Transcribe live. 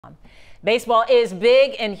Baseball is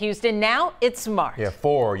big in Houston. Now it's smart. Yeah,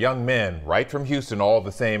 4 young men right from Houston, all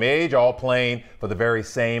the same age, all playing for the very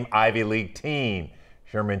same Ivy League team.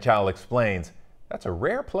 Sherman Child explains that's a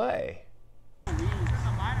rare play.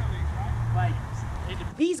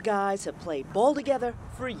 These guys have played ball together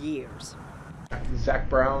for years. Zach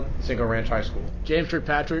Brown, Cinco Ranch High School. James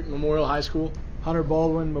Kirkpatrick, Memorial High School. Hunter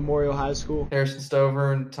Baldwin, Memorial High School. Harrison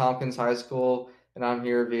Stover, Tompkins High School, and I'm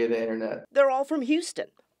here via the internet. They're all from Houston,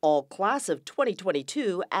 all class of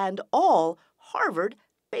 2022, and all Harvard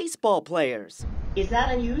baseball players. Is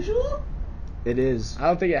that unusual? It is. I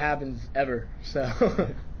don't think it happens ever,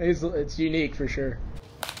 so it's unique for sure.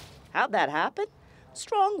 How'd that happen?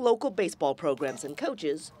 Strong local baseball programs and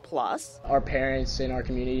coaches, plus Our parents in our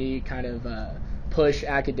community kind of push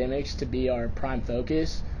academics to be our prime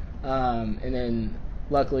focus, and then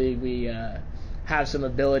luckily we have some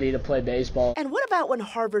ability to play baseball. And what about when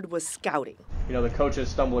Harvard was scouting? You know, the coaches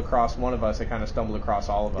stumble across one of us, they kind of stumble across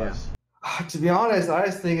all of us. To be honest, I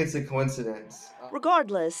just think it's a coincidence.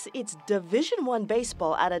 Regardless, it's Division I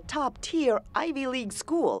baseball at a top-tier Ivy League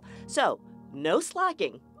school, so no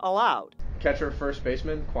slacking allowed. Catcher, first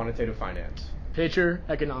baseman, quantitative finance. Pitcher,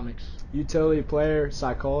 economics. Utility player,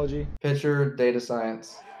 psychology. Pitcher, data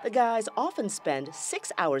science. The guys often spend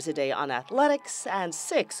 6 hours a day on athletics and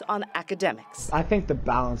 6 on academics. I think the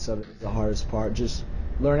balance of it is the hardest part, just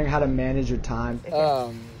learning how to manage your time.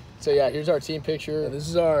 So yeah, here's our team picture. This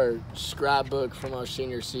is our scrapbook from our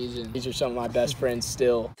senior season. These are some of my best friends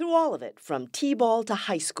still. Through all of it, from T-ball to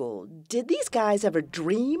high school, did these guys ever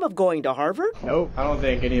dream of going to Harvard? Nope. I don't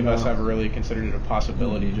think any of us ever really considered it a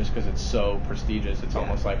possibility just because it's so prestigious. It's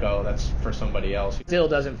almost like, oh, that's for somebody else. Still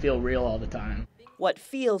doesn't feel real all the time. What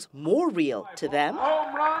feels more real to them?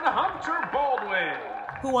 Home run, Hunter Baldwin.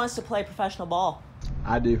 Who wants to play professional ball?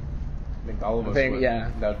 I do. I think all of us would.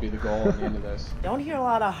 Yeah. That would be the goal at the end of this. Don't hear a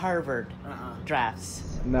lot of Harvard drafts.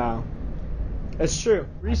 No. It's true.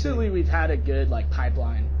 Recently we've had a good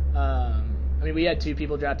pipeline. I mean, we had 2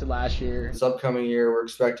 people drafted last year. This upcoming year, we're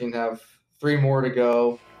expecting to have 3 more to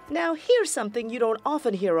go. Now here's something you don't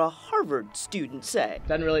often hear a Harvard student say.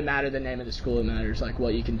 Doesn't really matter the name of the school, it matters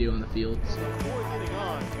what you can do on the field.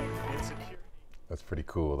 That's pretty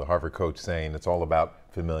cool. The Harvard coach saying it's all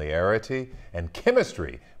about familiarity and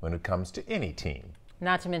chemistry when it comes to any team.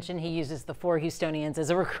 Not to mention he uses the 4 Houstonians as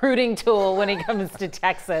a recruiting tool when he comes to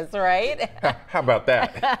Texas, right? How about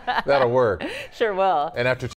that? That'll work. Sure will. And after